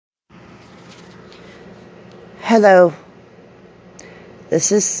Hello,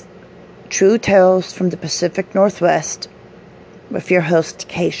 this is True Tales from the Pacific Northwest with your host,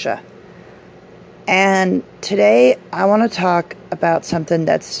 Keisha. And today I want to talk about something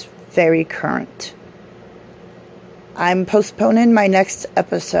that's very current. I'm postponing my next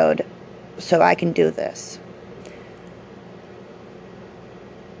episode so I can do this.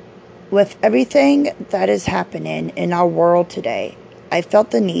 With everything that is happening in our world today, I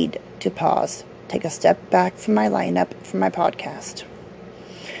felt the need to pause. Take a step back from my lineup for my podcast.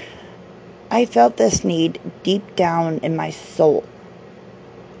 I felt this need deep down in my soul.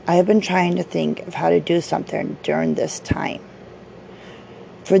 I have been trying to think of how to do something during this time.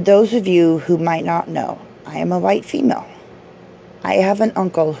 For those of you who might not know, I am a white female. I have an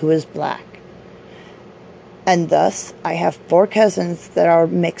uncle who is black. And thus, I have 4 cousins that are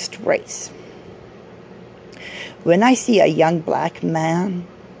mixed race. When I see a young black man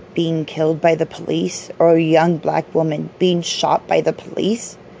being killed by the police, or a young black woman being shot by the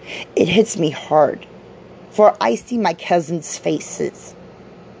police, it hits me hard, for I see my cousins' faces,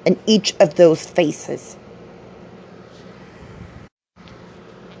 and each of those faces.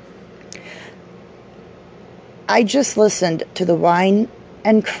 I just listened to the Wine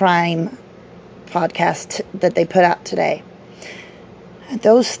and Crime podcast that they put out today.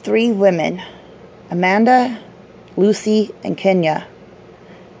 Those 3 women, Amanda, Lucy, and Kenya,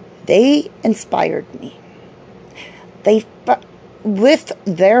 they inspired me. With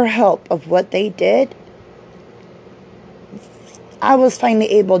their help of what they did, I was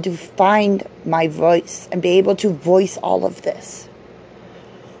finally able to find my voice and be able to voice all of this.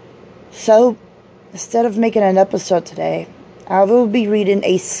 So, instead of making an episode today, I will be reading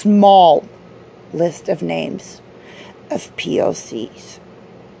a small list of names of POCs.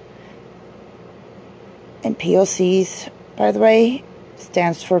 And POCs, by the way,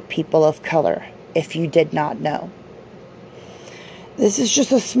 stands for people of color, if you did not know. This is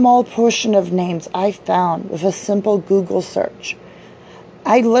just a small portion of names I found with a simple Google search.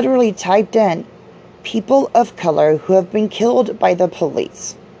 I literally typed in people of color who have been killed by the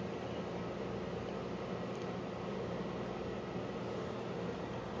police.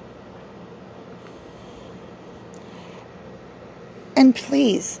 And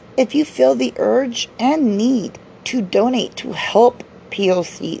please, if you feel the urge and need to donate to help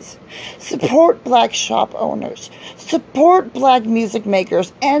POCs, support black shop owners, support black music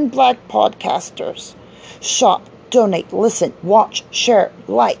makers and black podcasters. Shop, donate, listen, watch, share,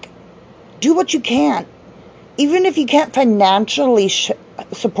 like. Do what you can. Even if you can't financially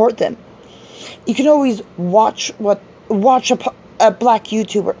support them, you can always watch a black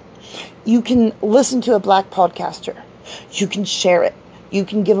YouTuber. You can listen to a black podcaster. You can share it. You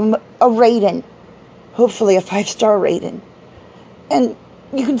can give them a rating. Hopefully a 5-star rating. And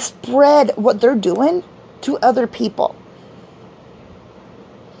you can spread what they're doing to other people.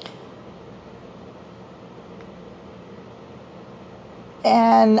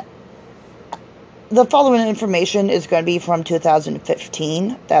 And the following information is going to be from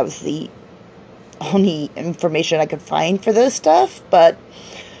 2015. That was the only information I could find for this stuff. But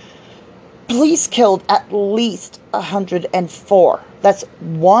police killed at least 104. That's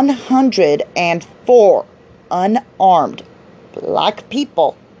 104 unarmed black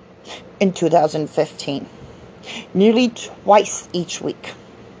people in 2015. Nearly twice each week.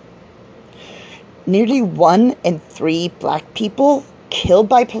 Nearly 1 in 3 black people killed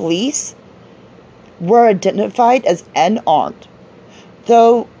by police were identified as unarmed,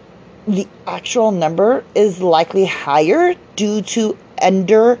 though the actual number is likely higher due to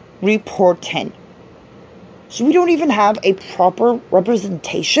under-reporting. So we don't even have a proper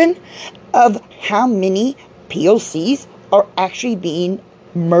representation of how many POCs are actually being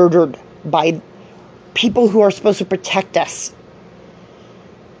murdered by people who are supposed to protect us.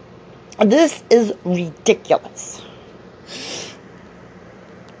 This is ridiculous.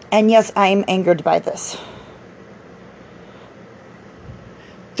 And yes, I am angered by this.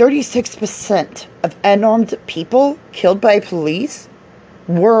 36% of unarmed people killed by police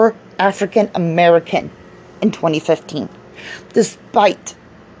were African American in 2015, despite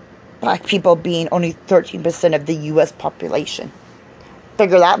black people being only 13% of the U.S. population.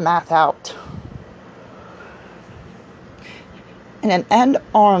 Figure that math out. And an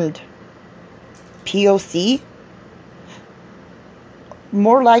unarmed POC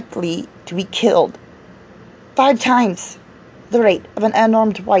more likely to be killed 5 times the rate of an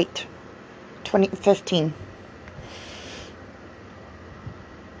unarmed white. 2015.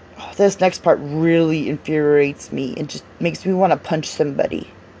 This next part really infuriates me and just makes me want to punch somebody.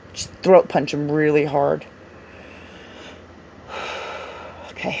 Just throat punch them really hard.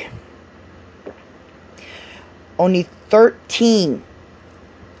 Okay. only 13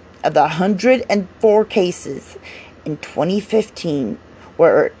 of the 104 cases in 2015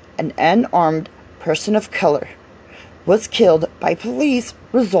 where an unarmed person of color was killed by police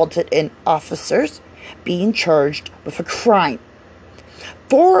resulted in officers being charged with a crime.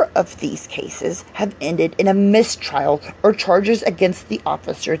 4 of these cases have ended in a mistrial or charges against the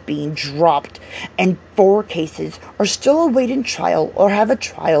officers being dropped, and 4 cases are still awaiting trial or have a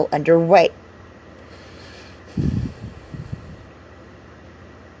trial underway.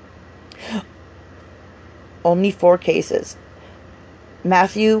 Only 4 cases.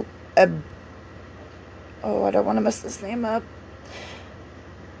 Matthew, I don't want to mess this name up.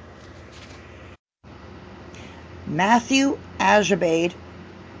 Matthew Ajabaid,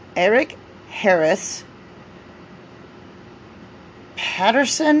 Eric Harris,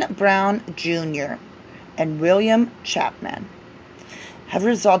 Patterson Brown Jr., and William Chapman have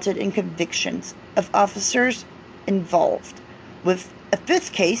resulted in convictions of officers involved, with a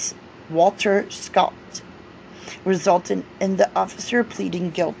 5th case, Walter Scott, resulting in the officer pleading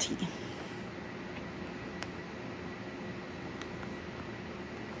guilty.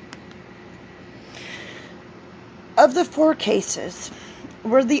 Of the 4 cases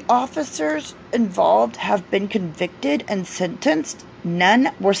where the officers involved have been convicted and sentenced,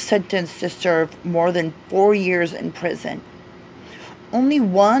 none were sentenced to serve more than 4 years in prison. Only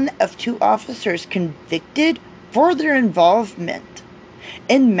 1 of 2 officers convicted for their involvement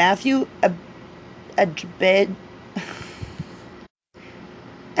in Matthew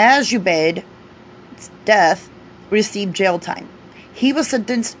Ajabaid's death received jail time. He was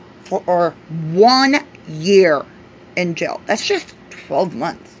sentenced for 1 year in jail. That's just 12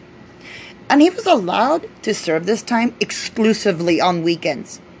 months. And he was allowed to serve this time exclusively on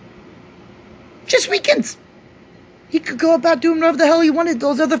weekends. Just weekends. He could go about doing whatever the hell he wanted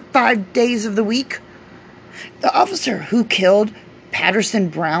those other 5 days of the week. The officer who killed Patterson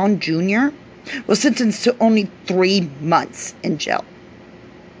Brown Jr. was sentenced to only 3 months in jail.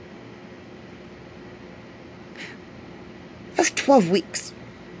 That's 12 weeks.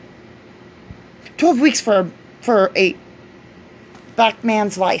 12 weeks for a black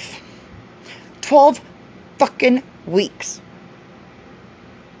man's life. 12 fucking weeks.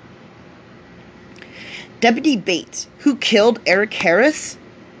 Deputy Bates, who killed Eric Harris,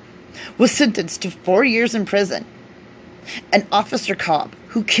 was sentenced to 4 years in prison. And Officer Cobb,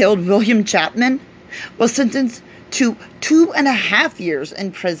 who killed William Chapman, was sentenced to 2.5 years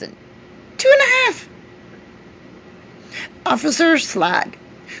in prison. 2.5! Officer Slag,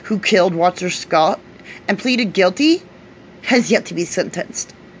 who killed Walter Scott and pleaded guilty, has yet to be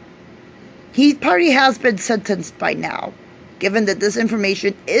sentenced. He probably has been sentenced by now, given that this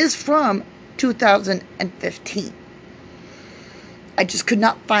information is from 2015. I just could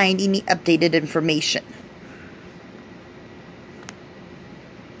not find any updated information.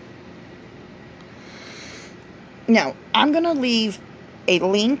 Now, I'm going to leave a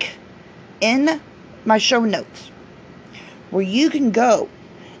link in my show notes where you can go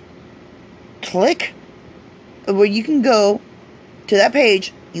to that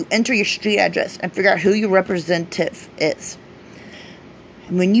page, you enter your street address and figure out who your representative is.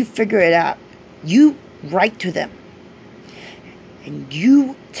 And when you figure it out, you write to them and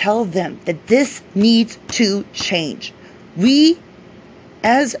you tell them that this needs to change. We,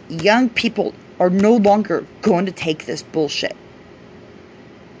 as young people, are no longer going to take this bullshit.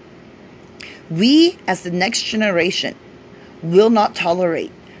 We, as the next generation, will not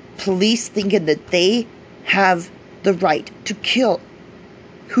tolerate police thinking that they have the right to kill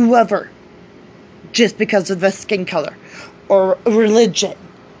whoever just because of their skin color or religion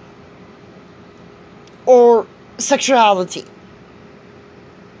or sexuality.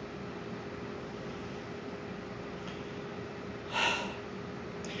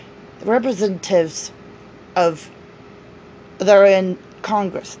 The representatives that are in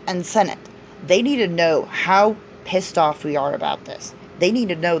Congress and Senate, they need to know how pissed off we are about this. They need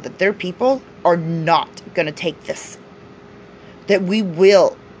to know that their people are not going to take this. That we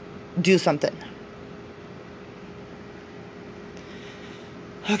will do something.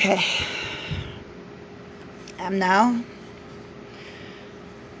 Okay. I'm now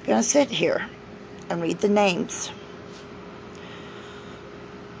going to sit here and read the names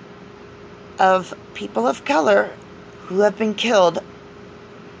of people of color who have been killed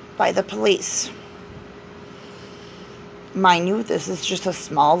by the police. Mind you, this is just a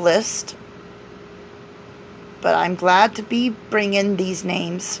small list, but I'm glad to be bringing these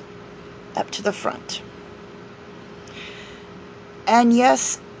names up to the front. And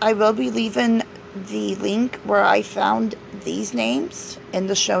yes, I will be leaving the link where I found these names in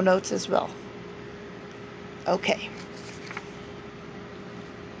the show notes as well. Okay.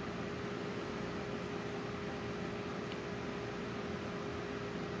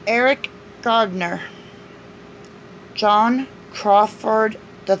 Eric Gardner, John Crawford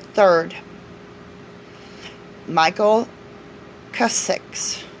III, Michael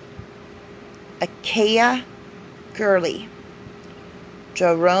Cussicks, Achaia Gurley,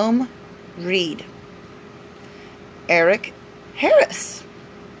 Jerome Reed, Eric Harris,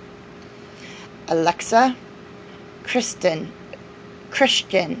 Alexa Christian,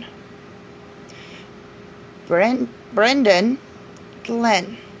 Brendan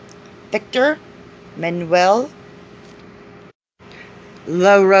Glenn, Victor Manuel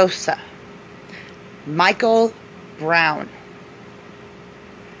La Rosa, Michael Brown,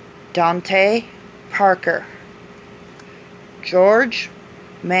 Dante Parker, George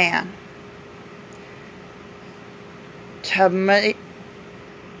Mann,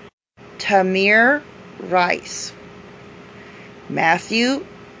 Tamir Rice, Matthew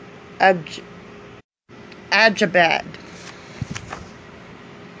Ajabad,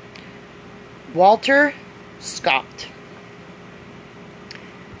 Walter Scott,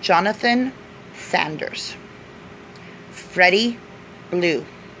 Jonathan Sanders, Freddie Blue,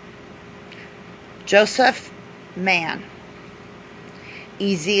 Joseph Mann,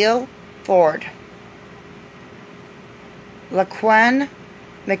 Ezeal Ford, Laquan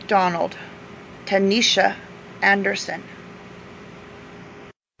McDonald, Tanisha Anderson,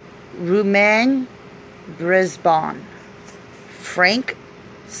 Rumain Brisbane, Frank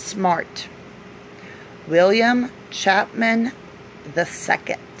Smart, William Chapman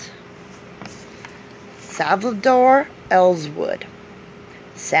II, Salvador Ellswood,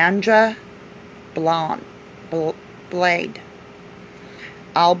 Sandra Blade,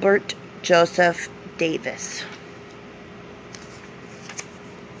 Albert Joseph Davis.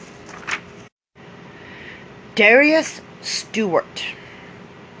 Darius Stewart,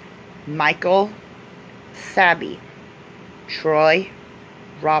 Michael Sabi, Troy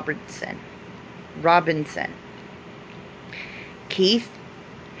Robinson, Keith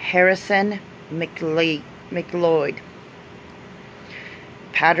Harrison McLeod,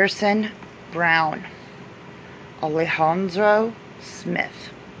 Patterson Brown, Alejandro Smith,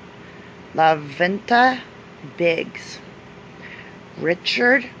 LaVenta Biggs,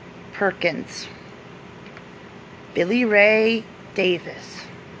 Richard Perkins, Billy Ray Davis,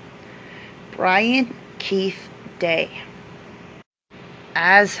 Brian Keith Day,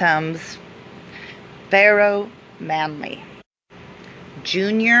 Ashams Pharaoh Manley,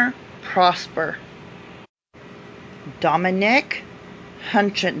 Junior Prosper, Dominic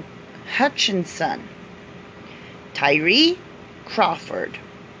Hutchinson, Tyree Crawford,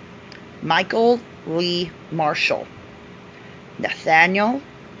 Michael Lee Marshall, Nathaniel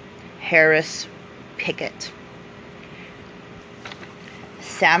Harris Pickett,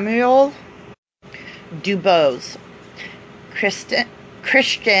 Samuel Dubose,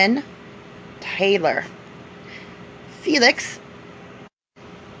 Christian Taylor, Felix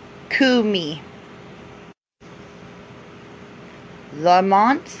Kumi,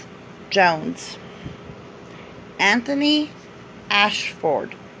 Lamont Jones, Anthony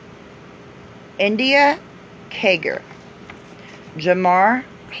Ashford, India Kager, Jamar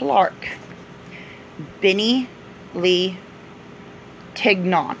Clark, Benny Lee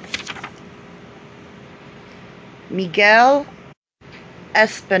Tignon, Miguel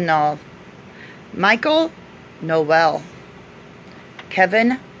Espinal, Michael Noel,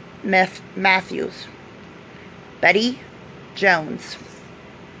 Kevin Matthews, Betty Jones,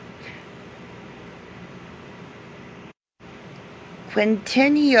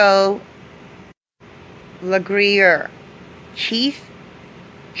 Quintinio Legrier, Keith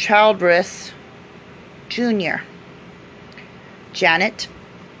Childress Jr., Janet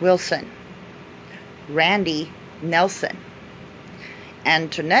Wilson, Randy Nelson,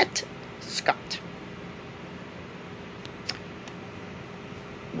 Antoinette Scott,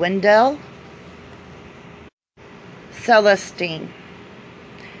 Wendell Celestine,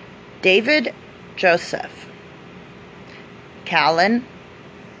 David Joseph, Callan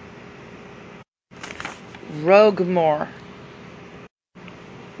Roguemore,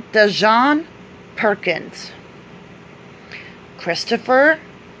 Dejan Perkins, Christopher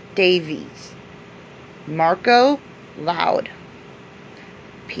Davies, Marco Loud,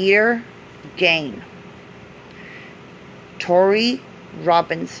 Peter Gain, Tori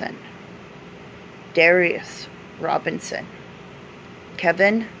Robinson, Darius Robinson,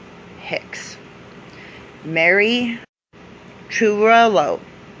 Kevin Hicks, Mary Trurello,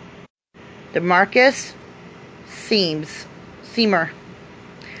 DeMarcus Seamer,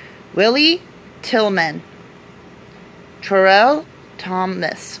 Willie Tillman, Terrell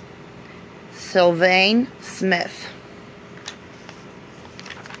Thomas, Sylvain Smith,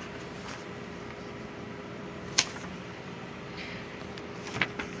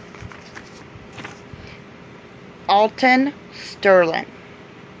 Alton Sterling,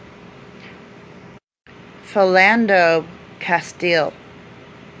 Philando Castile,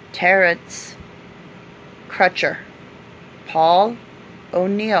 Terrence Crutcher, Paul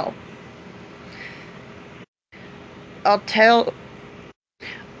O'Neill,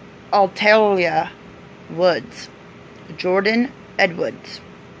 Altalia Woods, Jordan Edwards,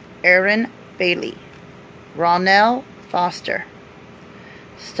 Aaron Bailey, Ronell Foster,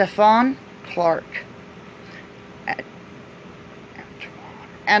 Stefan Clark,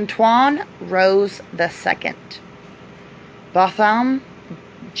 Antoine Rose II, Botham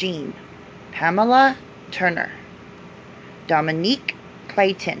Jean, Pamela Turner, Dominique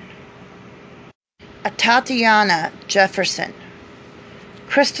Clayton, Tatiana Jefferson,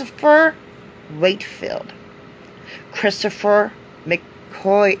 Christopher Wakefield, Christopher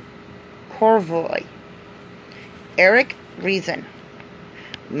McCoy Corvoy, Eric Reason,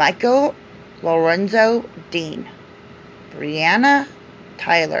 Michael Lorenzo Dean, Brianna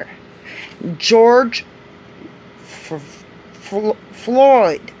Tyler, George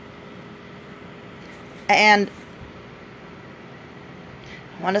Floyd, and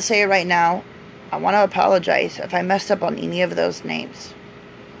I want to say it right now, I want to apologize if I messed up on any of those names.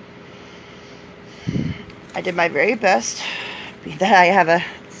 I did my very best, being that I have a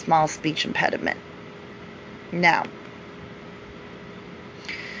small speech impediment. Now,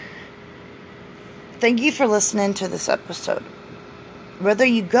 thank you for listening to this episode. Whether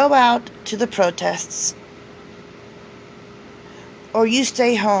you go out to the protests or you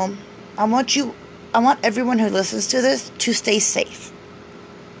stay home, I want everyone who listens to this to stay safe.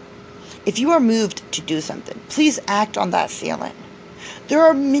 If you are moved to do something, please act on that feeling. There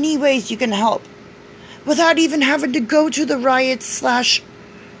are many ways you can help without even having to go to the riots /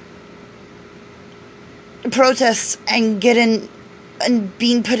 protests and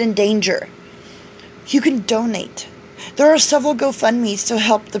being put in danger. You can donate. There are several GoFundMes to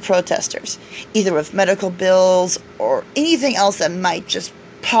help the protesters, either with medical bills or anything else that might just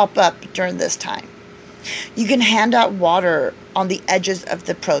pop up during this time. You can hand out water on the edges of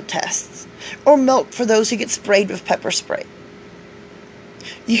the protests, or milk for those who get sprayed with pepper spray.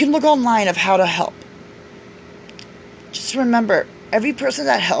 You can look online of how to help. Just remember, every person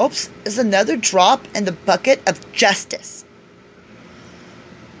that helps is another drop in the bucket of justice.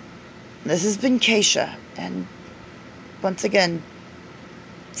 This has been Keisha, and once again,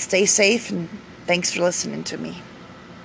 stay safe and thanks for listening to me.